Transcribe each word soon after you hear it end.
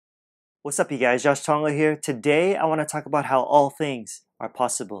What's up, you guys? Josh Tonga here. Today, I want to talk about how all things are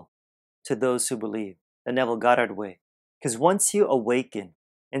possible to those who believe, the Neville Goddard way. Because once you awaken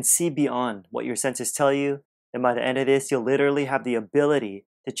and see beyond what your senses tell you, then by the end of this, you'll literally have the ability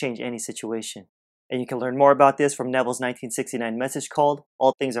to change any situation. And you can learn more about this from Neville's 1969 message called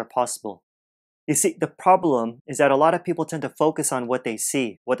All Things Are Possible. You see, the problem is that a lot of people tend to focus on what they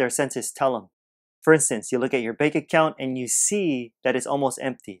see, what their senses tell them. For instance, you look at your bank account and you see that it's almost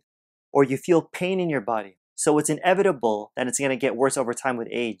empty, or you feel pain in your body. So it's inevitable that it's going to get worse over time with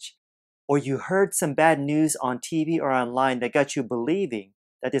age. Or you heard some bad news on TV or online that got you believing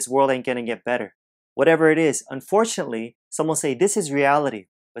that this world ain't going to get better. Whatever it is, unfortunately, some will say this is reality,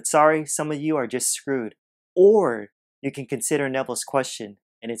 but sorry, some of you are just screwed. Or you can consider Neville's question,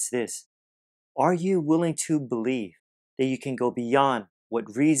 and it's this. Are you willing to believe that you can go beyond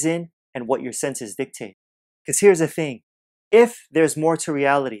what reason and what your senses dictate? Because here's the thing. If there's more to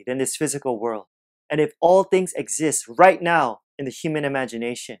reality than this physical world, and if all things exist right now in the human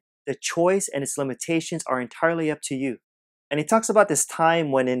imagination, the choice and its limitations are entirely up to you. And he talks about this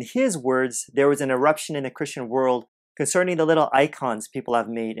time when, in his words, there was an eruption in the Christian world concerning the little icons people have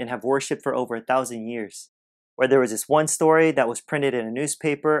made and have worshipped for over 1,000 years. Where there was this one story that was printed in a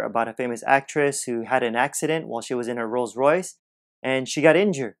newspaper about a famous actress who had an accident while she was in her Rolls Royce, and she got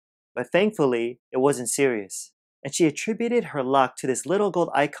injured. But thankfully, it wasn't serious. And she attributed her luck to this little gold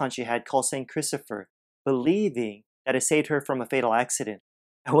icon she had called St. Christopher, believing that it saved her from a fatal accident.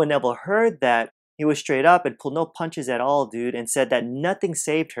 And when Neville heard that, he was straight up and pulled no punches at all, dude, and said that nothing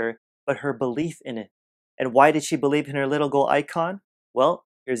saved her but her belief in it. And why did she believe in her little gold icon? Well,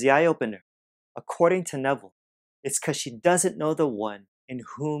 here's the eye-opener. According to Neville, it's because she doesn't know the one in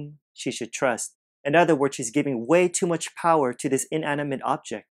whom she should trust. In other words, she's giving way too much power to this inanimate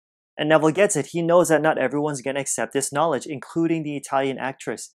object. And Neville gets it. He knows that not everyone's going to accept this knowledge, including the Italian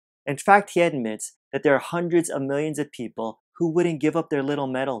actress. In fact, he admits that there are hundreds of millions of people who wouldn't give up their little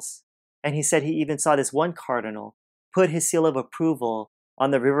medals. And he said he even saw this one cardinal put his seal of approval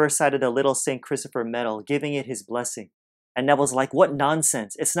on the reverse side of the little St. Christopher medal, giving it his blessing. And Neville's like, what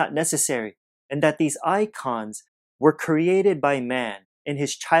nonsense, it's not necessary. And that these icons were created by man in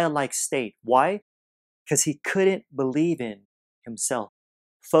his childlike state. Why? Because he couldn't believe in himself.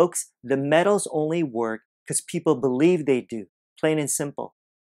 Folks, the medals only work because people believe they do, plain and simple.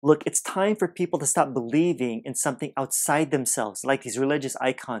 Look, it's time for people to stop believing in something outside themselves, like these religious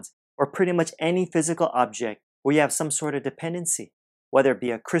icons, or pretty much any physical object where you have some sort of dependency, whether it be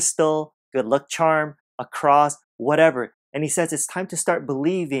a crystal, good luck charm, a cross, whatever. And he says it's time to start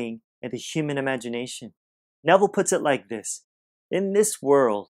believing in the human imagination. Neville puts it like this. In this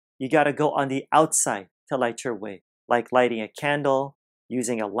world, you got to go on the outside to light your way, like lighting a candle,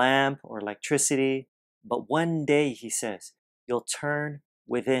 using a lamp or electricity. But one day, he says, you'll turn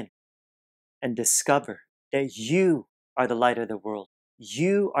within and discover that you are the light of the world.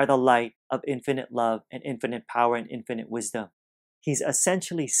 You are the light of infinite love and infinite power and infinite wisdom. He's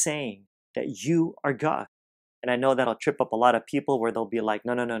essentially saying that you are God. And I know that'll trip up a lot of people where they'll be like,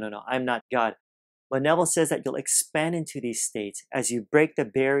 no, I'm not God. But Neville says that you'll expand into these states as you break the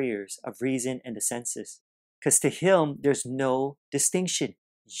barriers of reason and the senses. Because to him, there's no distinction.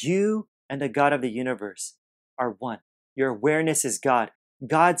 You and the God of the universe are one. Your awareness is God.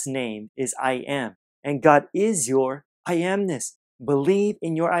 God's name is I am. And God is your I amness. Believe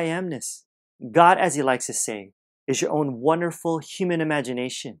in your I amness. God, as he likes to say, is your own wonderful human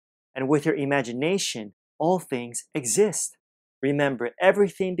imagination. And with your imagination, all things exist. Remember,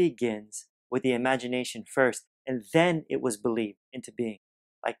 everything begins with the imagination first, and then it was believed into being.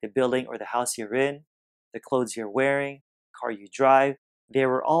 Like the building or the house you're in, the clothes you're wearing, the car you drive, they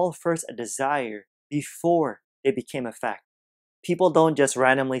were all first a desire before they became a fact. People don't just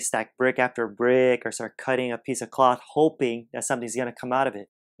randomly stack brick after brick or start cutting a piece of cloth hoping that something's going to come out of it.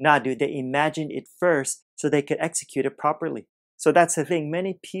 Nah, dude, they imagined it first so they could execute it properly. So that's the thing.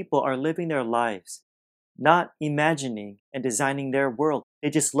 Many people are living their lives not imagining and designing their world. They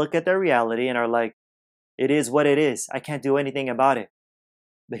just look at their reality and are like, it is what it is. I can't do anything about it.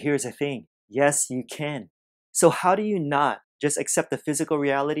 But here's the thing. Yes, you can. So how do you not just accept the physical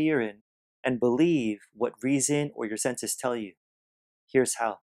reality you're in and believe what reason or your senses tell you? Here's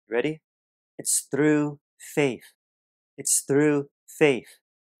how. Ready? It's through faith. It's through faith.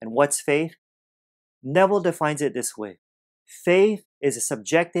 And what's faith? Neville defines it this way. Faith is a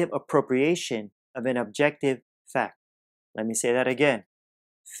subjective appropriation of an objective fact. Let me say that again.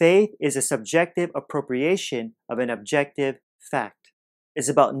 Faith is a subjective appropriation of an objective fact. It's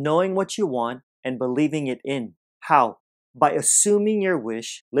about knowing what you want and believing it in. How? By assuming your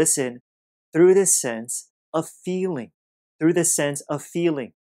wish, listen, through the sense of feeling. Through the sense of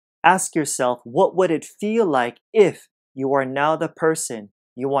feeling. Ask yourself, what would it feel like if you are now the person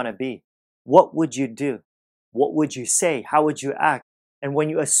you want to be? What would you do? What would you say? How would you act? And when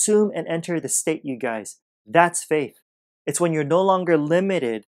you assume and enter the state, you guys, that's faith. It's when you're no longer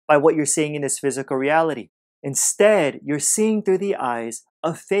limited by what you're seeing in this physical reality. Instead, you're seeing through the eyes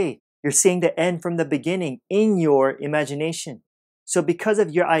of faith. You're seeing the end from the beginning in your imagination. So because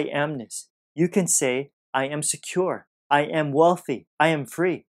of your I amness, you can say, I am secure. I am wealthy. I am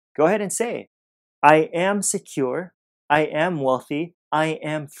free. Go ahead and say it. I am secure. I am wealthy. I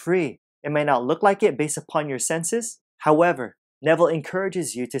am free. It may not look like it based upon your senses. However, Neville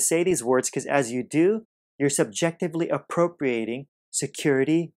encourages you to say these words because as you do, you're subjectively appropriating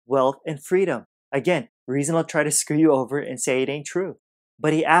security, wealth, and freedom. Again, reason will try to screw you over and say it ain't true.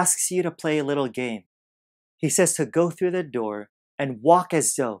 But he asks you to play a little game. He says to go through the door and walk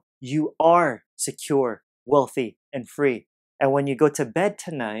as though you are secure, wealthy, and free. And when you go to bed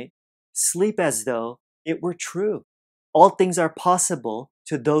tonight, sleep as though it were true. All things are possible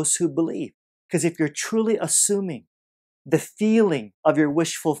to those who believe. Because if you're truly assuming the feeling of your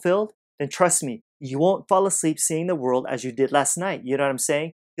wish fulfilled, then trust me, you won't fall asleep seeing the world as you did last night. You know what I'm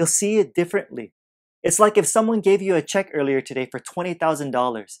saying? You'll see it differently. It's like if someone gave you a check earlier today for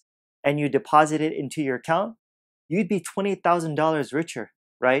 $20,000 and you deposited it into your account, you'd be $20,000 richer,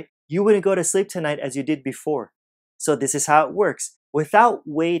 right? You wouldn't go to sleep tonight as you did before. So this is how it works. Without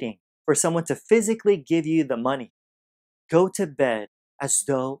waiting for someone to physically give you the money, go to bed as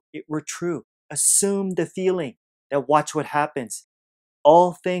though it were true. Assume the feeling. Now watch what happens.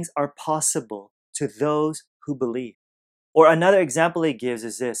 All things are possible to those who believe. Or another example he gives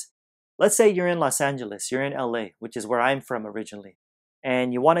is this. Let's say you're in Los Angeles, you're in LA, which is where I'm from originally,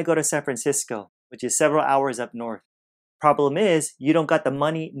 and you want to go to San Francisco, which is several hours up north. Problem is, you don't got the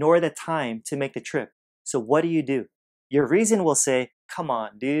money nor the time to make the trip. So what do? Your reason will say, come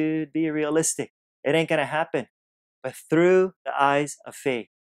on, dude, be realistic. It ain't gonna happen. But through the eyes of faith,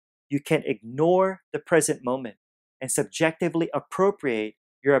 you can ignore the present moment and subjectively appropriate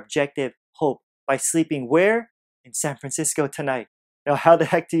your objective hope by sleeping where? In San Francisco tonight. Now, how the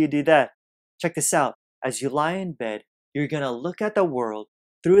heck do you do that? Check this out. As you lie in bed, you're gonna look at the world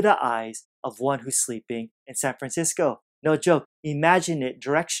through the eyes of one who's sleeping in San Francisco. No joke. Imagine it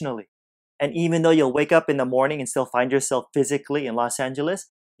directionally. And even though you'll wake up in the morning and still find yourself physically in Los Angeles,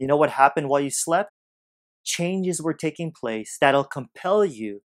 you know what happened while you slept? Changes were taking place that'll compel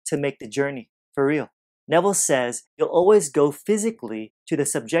you to make the journey for real. Neville says you'll always go physically to the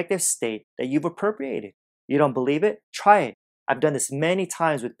subjective state that you've appropriated. You don't believe it? Try it. I've done this many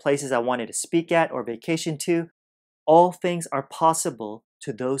times with places I wanted to speak at or vacation to. All things are possible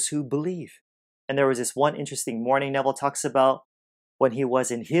to those who believe. And there was this one interesting morning Neville talks about when he was,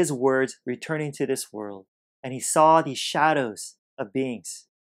 in his words, returning to this world. And he saw these shadows of beings.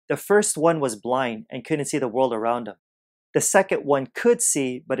 The first one was blind and couldn't see the world around him. The second one could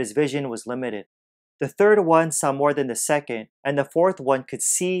see, but his vision was limited. The third one saw more than the second, and the fourth one could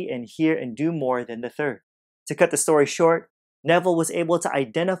see and hear and do more than the third. To cut the story short, Neville was able to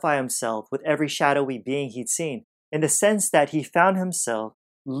identify himself with every shadowy being he'd seen, in the sense that he found himself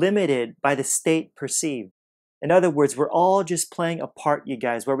limited by the state perceived. In other words, we're all just playing a part, you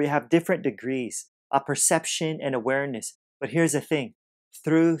guys, where we have different degrees of perception and awareness. But here's the thing.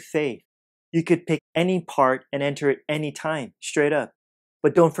 Through faith, you could pick any part and enter it any time, straight up.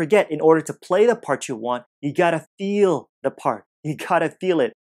 But don't forget, in order to play the part you want, you gotta feel the part. You gotta feel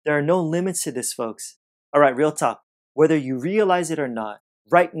it. There are no limits to this, folks. All right, real talk. Whether you realize it or not,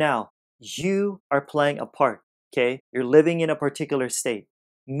 right now, you are playing a part, okay? You're living in a particular state.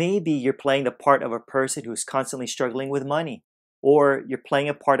 Maybe you're playing the part of a person who's constantly struggling with money. Or you're playing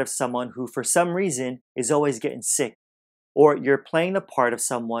a part of someone who, for some reason, is always getting sick. Or you're playing the part of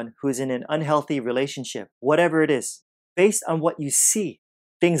someone who's in an unhealthy relationship. Whatever it is. Based on what you see,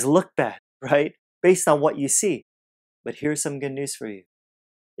 things look bad, right? Based on what you see. But here's some good news for you.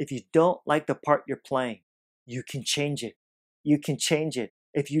 If you don't like the part you're playing, you can change it. You can change it.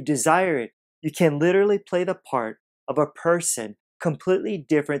 If you desire it, you can literally play the part of a person completely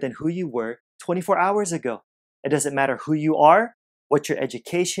different than who you were 24 hours ago. It doesn't matter who you are, what your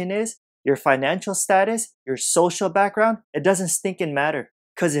education is, your financial status, your social background. It doesn't stinking matter.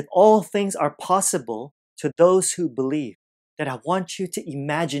 Because if all things are possible to those who believe, then I want you to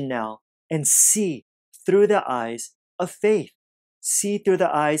imagine now and see through the eyes of faith. See through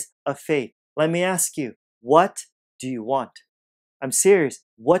the eyes of faith. Let me ask you, what do you want? I'm serious.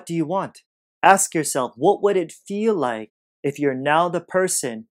 What do you want? Ask yourself, what would it feel like if you're now the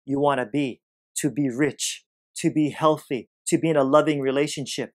person you want to be? To be rich, to be healthy, to be in a loving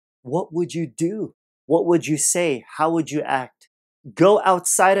relationship. What would you do? What would you say? How would you act? Go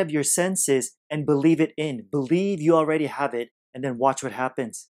outside of your senses and believe it in. Believe you already have it, and then watch what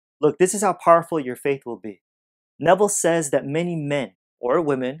happens. Look, this is how powerful your faith will be. Neville says that many men, or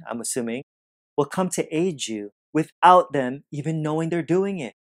women, I'm assuming, will come to aid you without them even knowing they're doing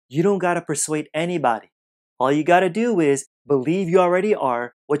it. You don't got to persuade anybody. All you got to do is believe you already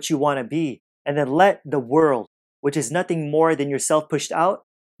are what you want to be, and then let the world, which is nothing more than yourself pushed out,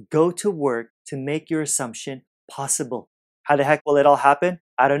 go to work to make your assumption possible. How the heck will it all happen?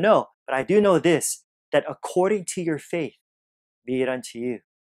 I don't know, but I do know this, that according to your faith, be it unto you.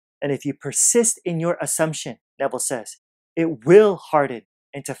 And if you persist in your assumption, Neville says, it will harden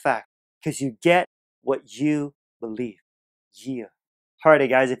into fact because you get what you believe. Yeah. Alrighty,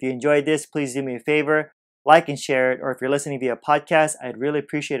 guys, if you enjoyed this, please do me a favor, like and share it. Or if you're listening via podcast, I'd really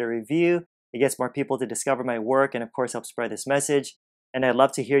appreciate a review. It gets more people to discover my work and, of course, help spread this message. And I'd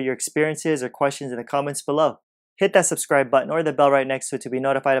love to hear your experiences or questions in the comments below. Hit that subscribe button or the bell right next to it to be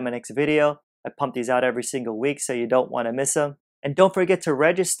notified of my next video. I pump these out every single week, so you don't want to miss them. And don't forget to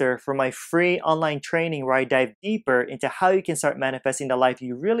register for my free online training where I dive deeper into how you can start manifesting the life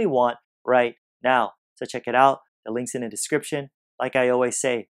you really want right now. So check it out. The link's in the description. Like I always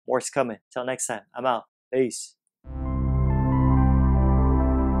say, more's coming. Till next time, I'm out. Peace.